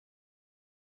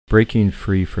Breaking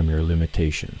free from your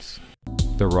limitations.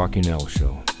 The Rocky Nell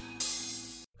Show.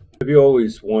 Have you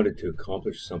always wanted to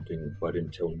accomplish something, but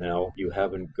until now you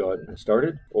haven't gotten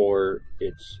started, or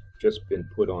it's just been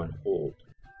put on hold?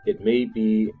 It may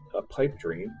be a pipe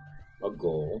dream, a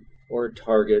goal, or a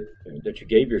target that you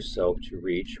gave yourself to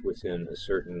reach within a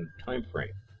certain time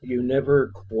frame. You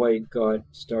never quite got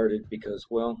started because,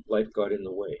 life got in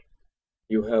the way.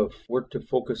 You have work to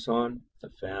focus on, a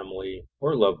family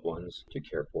or loved ones to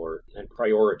care for and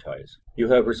prioritize. You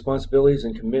have responsibilities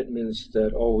and commitments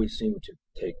that always seem to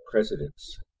take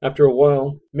precedence. After a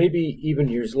while, maybe even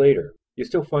years later, you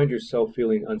still find yourself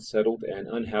feeling unsettled and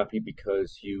unhappy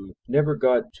because you never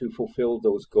got to fulfill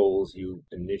those goals you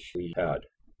initially had.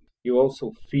 You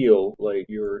also feel like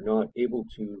you're not able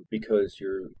to because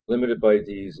you're limited by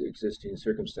these existing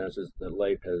circumstances that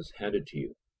life has handed to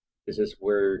you. Is this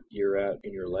where you're at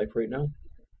in your life right now?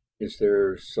 Is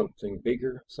there something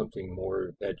bigger, something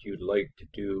more that you'd like to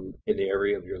do in the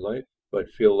area of your life,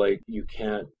 but feel like you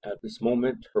can't at this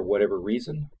moment for whatever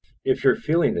reason? If you're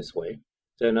feeling this way,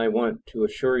 then I want to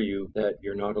assure you that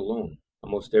you're not alone.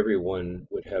 Almost everyone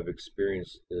would have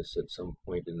experienced this at some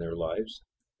point in their lives,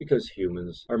 because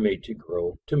humans are made to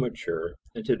grow, to mature,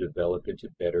 and to develop into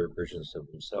better versions of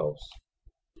themselves.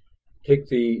 Take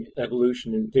the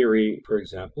evolution theory, for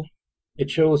example. It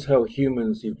shows how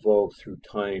humans evolve through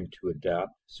time to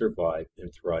adapt, survive, and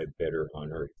thrive better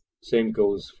on Earth. Same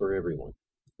goes for everyone.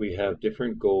 We have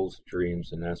different goals,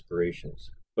 dreams, and aspirations,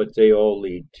 but they all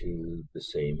lead to the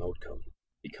same outcome,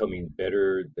 becoming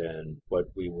better than what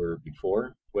we were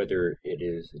before, whether it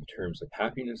is in terms of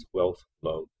happiness, wealth,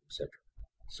 love, etc.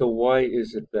 So why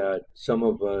is it that some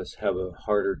of us have a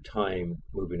harder time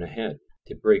moving ahead?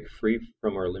 To break free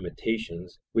from our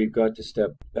limitations, we've got to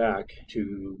step back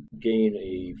to gain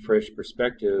a fresh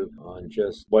perspective on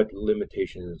just what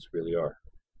limitations really are.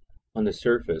 On the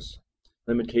surface,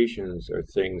 limitations are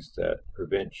things that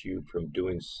prevent you from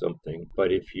doing something,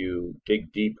 but if you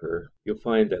dig deeper, you'll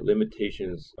find that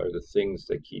limitations are the things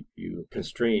that keep you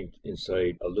constrained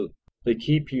inside a loop. They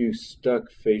keep you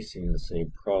stuck facing the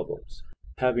same problems,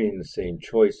 having the same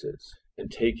choices, and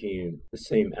taking the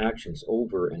same actions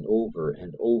over and over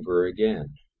and over again.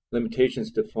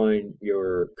 Limitations define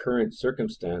your current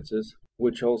circumstances,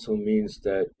 which also means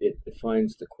that it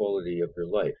defines the quality of your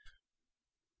life.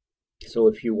 So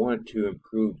if you want to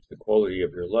improve the quality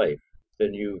of your life,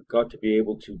 then you've got to be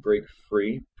able to break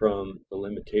free from the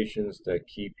limitations that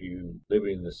keep you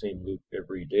living in the same loop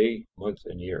every day, month,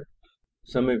 and year.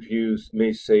 Some of you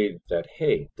may say that,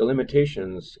 hey, the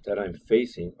limitations that I'm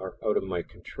facing are out of my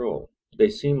control. They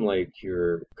seem like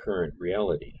your current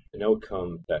reality, an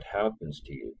outcome that happens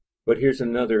to you. But here's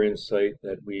another insight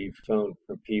that we've found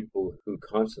from people who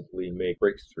constantly make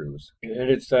breakthroughs, and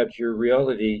it's that your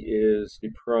reality is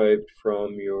deprived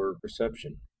from your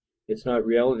perception. It's not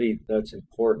reality that's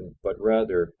important, but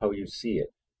rather how you see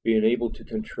it. Being able to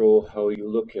control how you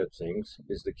look at things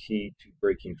is the key to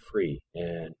breaking free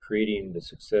and creating the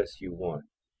success you want.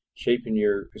 Shaping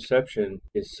your perception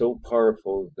is so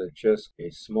powerful that just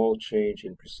a small change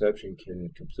in perception can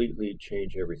completely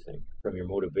change everything, from your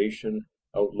motivation,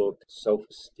 outlook,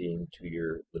 self-esteem to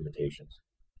your limitations.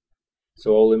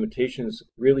 So all limitations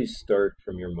really start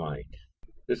from your mind.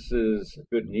 This is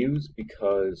good news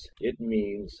because it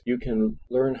means you can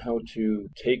learn how to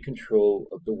take control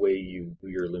of the way you do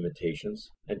your limitations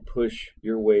and push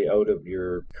your way out of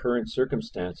your current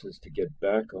circumstances to get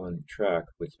back on track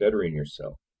with bettering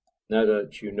yourself. Now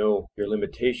that you know your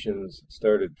limitations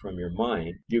started from your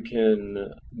mind, you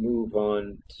can move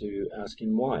on to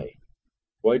asking why.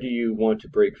 Why do you want to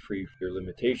break free from your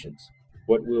limitations?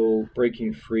 What will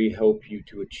breaking free help you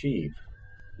to achieve?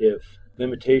 If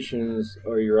limitations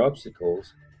are your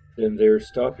obstacles, then they're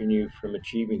stopping you from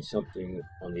achieving something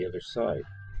on the other side.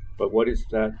 But what is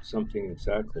that something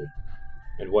exactly?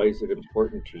 And why is it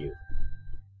important to you?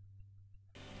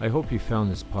 I hope you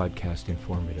found this podcast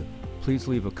informative. Please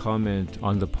leave a comment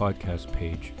on the podcast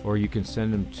page, or you can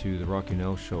send them to the Rocky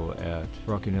Nell Show at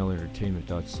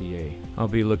rockynellentertainment.ca. I'll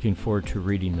be looking forward to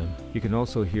reading them. You can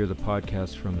also hear the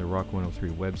podcast from the Rock 103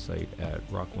 website at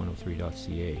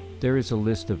rock103.ca. There is a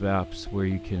list of apps where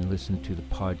you can listen to the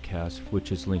podcast,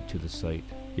 which is linked to the site.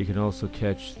 You can also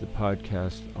catch the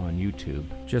podcast on YouTube.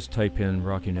 Just type in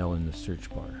Rocky Nell in the search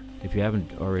bar. If you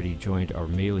haven't already joined our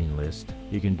mailing list,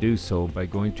 you can do so by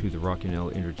going to the Rocky Nell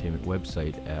Entertainment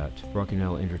website at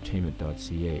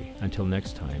rockynellentertainment.ca. Until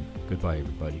next time, goodbye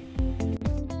everybody.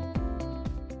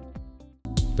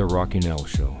 The Rocky Nell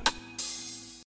Show.